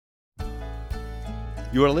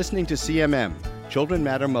You are listening to CMM, Children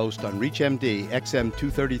Matter Most on ReachMD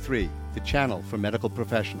XM233, the channel for medical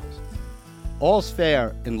professionals. All's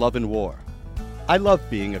fair in love and war. I love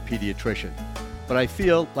being a pediatrician, but I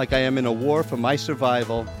feel like I am in a war for my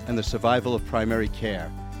survival and the survival of primary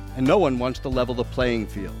care, and no one wants to level the playing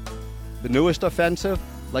field. The newest offensive?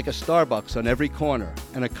 Like a Starbucks on every corner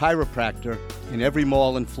and a chiropractor in every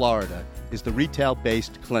mall in Florida, is the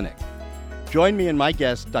retail-based clinic. Join me and my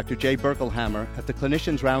guest, Dr. Jay Berkelhammer, at the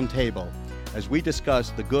Clinicians Roundtable as we discuss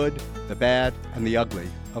the good, the bad, and the ugly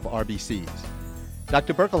of RBCs.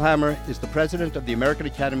 Dr. Berkelhammer is the president of the American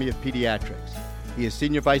Academy of Pediatrics. He is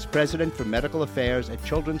senior vice president for medical affairs at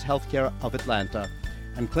Children's Healthcare of Atlanta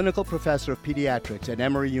and clinical professor of pediatrics at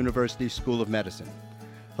Emory University School of Medicine.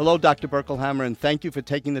 Hello, Dr. Berkelhammer, and thank you for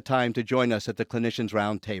taking the time to join us at the Clinicians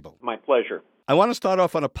Roundtable. My pleasure. I want to start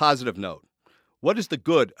off on a positive note. What is the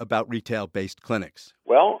good about retail-based clinics?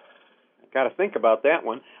 Well, I've got to think about that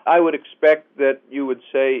one. I would expect that you would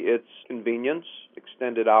say it's convenience,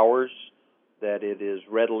 extended hours, that it is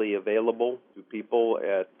readily available to people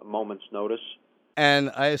at a moment's notice.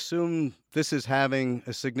 And I assume this is having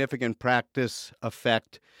a significant practice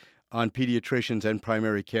effect on pediatricians and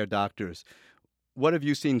primary care doctors. What have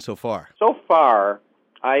you seen so far? So far,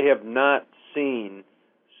 I have not seen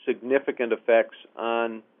significant effects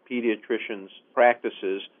on pediatricians'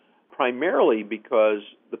 practices, primarily because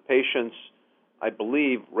the patients, I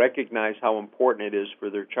believe, recognize how important it is for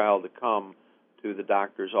their child to come to the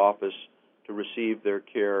doctor's office to receive their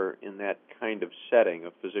care in that kind of setting,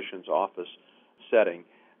 a physician's office setting.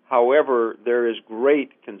 However, there is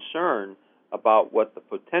great concern about what the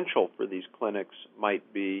potential for these clinics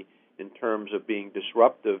might be in terms of being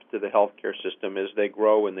disruptive to the healthcare system as they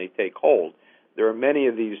grow and they take hold. There are many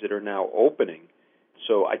of these that are now opening,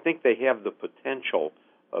 so I think they have the potential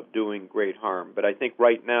of doing great harm. But I think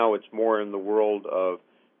right now it's more in the world of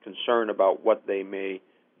concern about what they may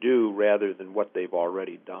do rather than what they've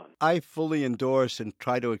already done. I fully endorse and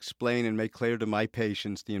try to explain and make clear to my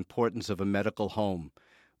patients the importance of a medical home.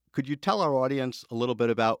 Could you tell our audience a little bit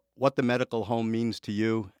about what the medical home means to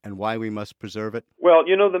you and why we must preserve it? Well,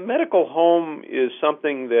 the medical home is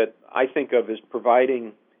something that I think of as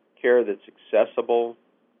providing care that's accessible.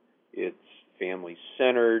 It's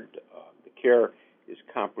family-centered. The care is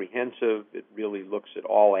comprehensive. It really looks at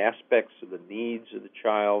all aspects of the needs of the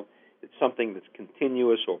child. It's something that's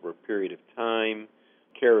continuous over a period of time.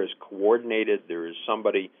 Care is coordinated. There is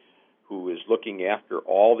somebody who is looking after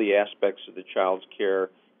all the aspects of the child's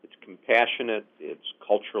care. It's compassionate. It's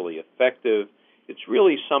culturally effective. It's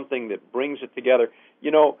really something that brings it together.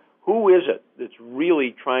 Who is it that's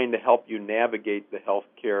really trying to help you navigate the health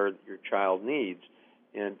care that your child needs?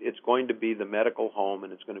 And it's going to be the medical home,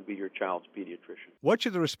 and it's going to be your child's pediatrician. What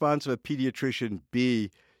should the response of a pediatrician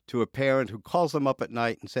be to a parent who calls them up at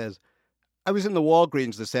night and says, I was in the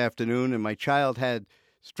Walgreens this afternoon and my child had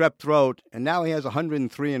strep throat and now he has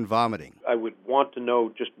 103 and vomiting? I would want to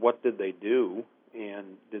know just what did they do, and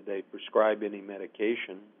did they prescribe any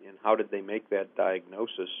medication, and how did they make that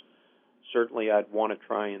diagnosis? Certainly I'd want to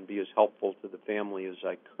try and be as helpful to the family as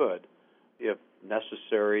I could. If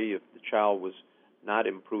necessary, if the child was not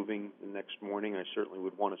improving the next morning, I certainly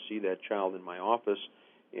would want to see that child in my office.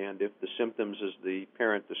 And if the symptoms as the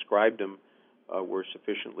parent described them were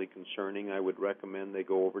sufficiently concerning, I would recommend they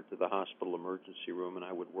go over to the hospital emergency room, and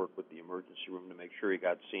I would work with the emergency room to make sure he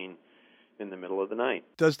got seen in the middle of the night.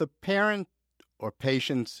 Does the parent or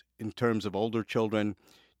patients, in terms of older children,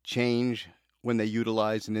 change when they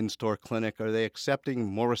utilize an in-store clinic? Are they accepting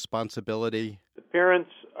more responsibility? The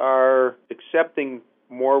parents are accepting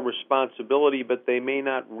more responsibility, but they may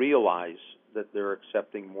not realize that they're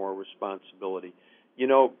accepting more responsibility.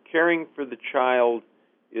 Caring for the child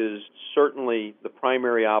is certainly the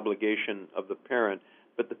primary obligation of the parent,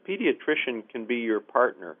 but the pediatrician can be your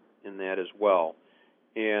partner in that as well.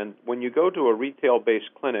 And when you go to a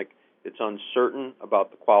retail-based clinic, it's uncertain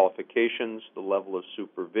about the qualifications, the level of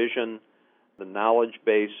supervision, the knowledge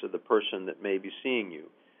base of the person that may be seeing you.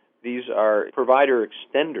 These are provider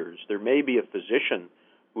extenders. There may be a physician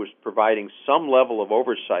who is providing some level of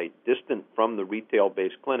oversight distant from the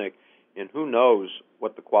retail-based clinic, and who knows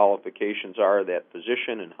what the qualifications are of that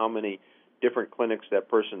physician and how many different clinics that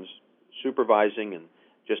person's supervising and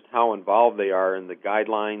just how involved they are in the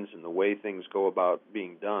guidelines and the way things go about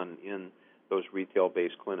being done in those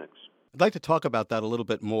retail-based clinics. I'd like to talk about that a little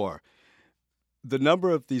bit more. The number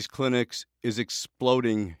of these clinics is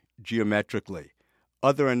exploding geometrically.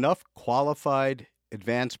 Are there enough qualified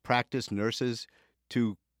advanced practice nurses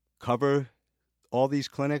to cover all these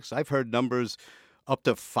clinics? I've heard numbers up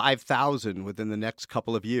to 5,000 within the next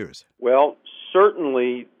couple of years. Well,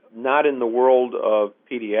 certainly not in the world of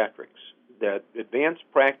pediatrics, that advanced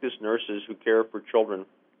practice nurses who care for children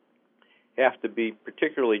have to be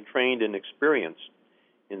particularly trained and experienced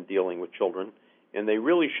in dealing with children, and they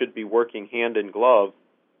really should be working hand in glove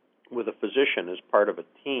with a physician as part of a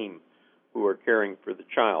team who are caring for the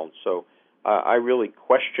child. So I really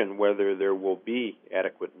question whether there will be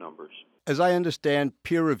adequate numbers. As I understand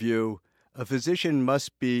peer review, a physician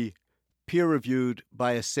must be peer-reviewed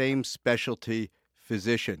by a same specialty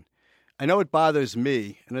physician. I know it bothers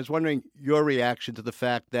me, and I was wondering your reaction to the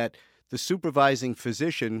fact that the supervising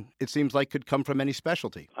physician, it seems like, could come from any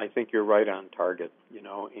specialty. I think you're right on target,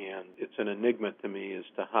 and it's an enigma to me as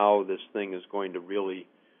to how this thing is going to really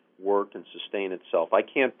work and sustain itself. I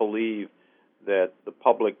can't believe that the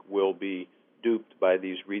public will be duped by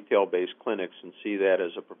these retail-based clinics and see that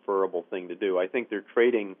as a preferable thing to do. I think they're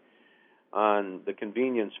trading on the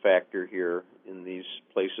convenience factor here in these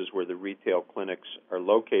places where the retail clinics are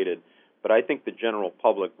located, but I think the general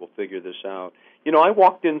public will figure this out. I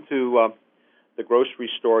walked into the grocery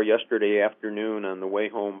store yesterday afternoon on the way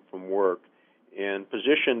home from work, and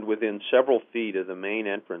positioned within several feet of the main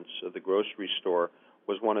entrance of the grocery store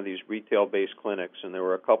was one of these retail-based clinics, and there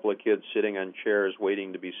were a couple of kids sitting on chairs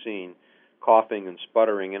waiting to be seen, coughing and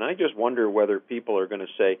sputtering, and I just wonder whether people are going to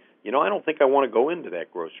say, I don't think I want to go into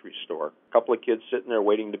that grocery store. A couple of kids sitting there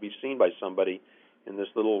waiting to be seen by somebody in this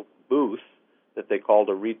little booth that they called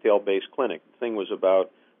a retail-based clinic. The thing was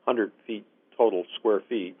about 100 feet total square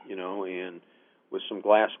feet, and with some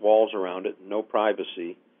glass walls around it, no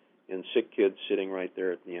privacy, and sick kids sitting right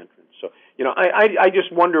there at the entrance. So, I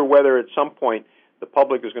just wonder whether at some point the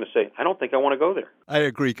public is going to say, I don't think I want to go there. I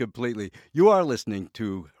agree completely. You are listening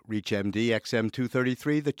to ReachMD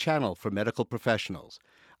XM233, the channel for medical professionals.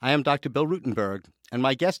 I am Dr. Bill Rutenberg, and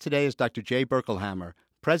my guest today is Dr. Jay Berkelhammer,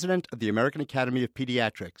 president of the American Academy of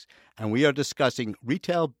Pediatrics, and we are discussing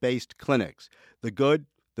retail-based clinics, the good,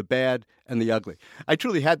 the bad, and the ugly. I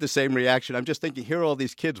truly had the same reaction. I'm just thinking, here are all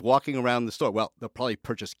these kids walking around the store. Well, they'll probably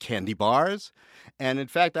purchase candy bars. And in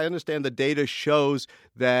fact, I understand the data shows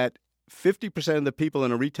that 50% of the people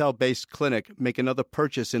in a retail-based clinic make another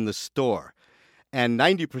purchase in the store, and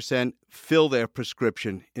 90% fill their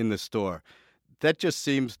prescription in the store. That just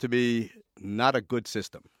seems to be not a good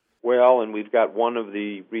system. Well, and we've got one of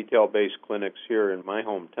the retail-based clinics here in my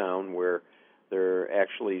hometown where they're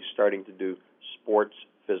actually starting to do sports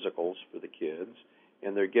physicals for the kids,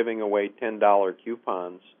 and they're giving away $10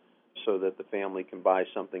 coupons so that the family can buy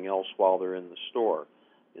something else while they're in the store.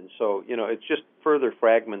 And so, it's just further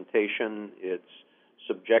fragmentation. It's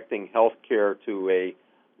subjecting healthcare to a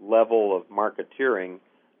level of marketeering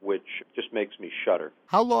which just makes me shudder.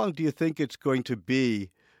 How long do you think it's going to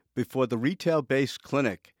be before the retail-based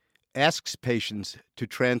clinic asks patients to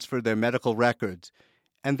transfer their medical records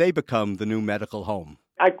and they become the new medical home?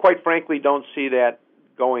 I quite frankly don't see that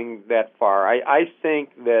going that far. I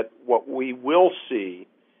think that what we will see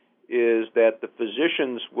is that the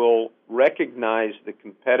physicians will recognize the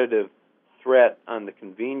competitive threat on the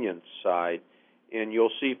convenience side, and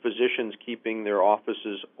you'll see physicians keeping their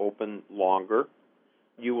offices open longer.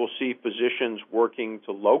 You will see physicians working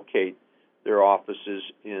to locate their offices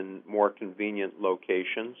in more convenient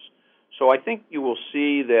locations. So I think you will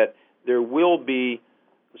see that there will be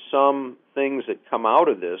some things that come out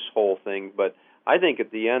of this whole thing, but I think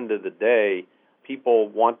at the end of the day, people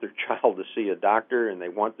want their child to see a doctor, and they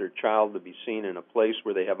want their child to be seen in a place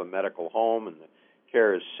where they have a medical home and the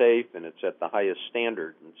care is safe and it's at the highest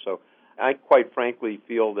standard. And so I quite frankly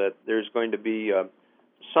feel that there's going to be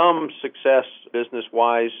some success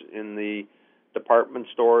business-wise in the department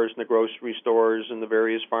stores and the grocery stores and the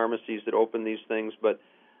various pharmacies that open these things, but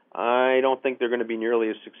I don't think they're going to be nearly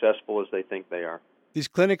as successful as they think they are. These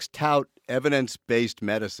clinics tout evidence-based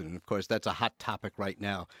medicine. Of course, that's a hot topic right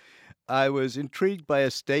now. I was intrigued by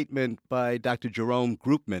a statement by Dr. Jerome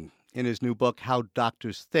Groopman in his new book, How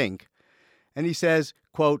Doctors Think. And he says,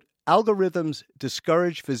 quote, algorithms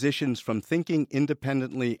discourage physicians from thinking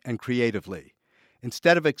independently and creatively.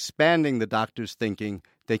 Instead of expanding the doctor's thinking,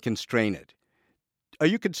 they constrain it. Are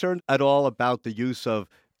you concerned at all about the use of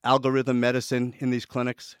algorithm medicine in these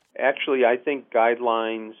clinics? Actually, I think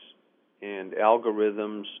guidelines and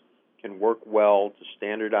algorithms can work well to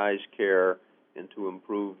standardize care and to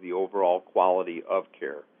improve the overall quality of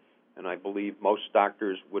care. And I believe most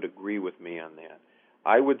doctors would agree with me on that.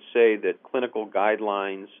 I would say that clinical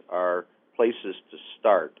guidelines are places to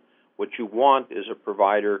start. What you want is a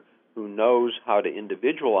provider who knows how to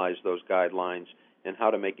individualize those guidelines and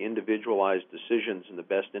how to make individualized decisions in the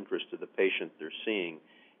best interest of the patient they're seeing.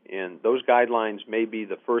 And those guidelines may be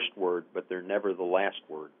the first word, but they're never the last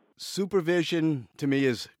word. Supervision, to me,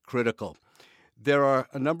 is critical. There are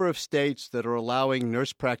a number of states that are allowing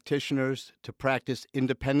nurse practitioners to practice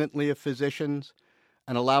independently of physicians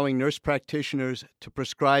and allowing nurse practitioners to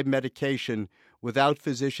prescribe medication without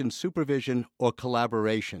physician supervision or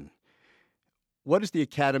collaboration. What is the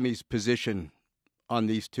Academy's position on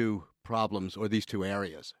these two problems or these two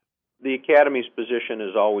areas? The Academy's position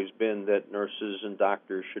has always been that nurses and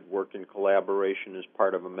doctors should work in collaboration as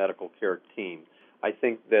part of a medical care team. I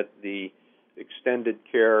think that the extended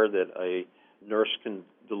care that a nurse can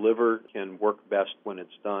deliver can work best when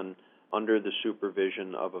it's done under the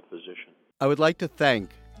supervision of a physician. I would like to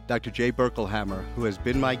thank Dr. Jay Berkelhammer, who has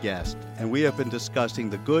been my guest, and we have been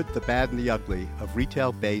discussing the good, the bad, and the ugly of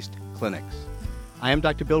retail-based clinics. I am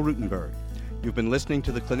Dr. Bill Rutenberg. You've been listening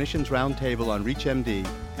to the Clinicians Roundtable on ReachMD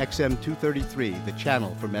XM233, the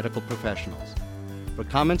channel for medical professionals. For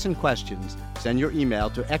comments and questions, send your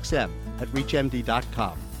email to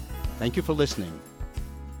xm@reachmd.com. Thank you for listening.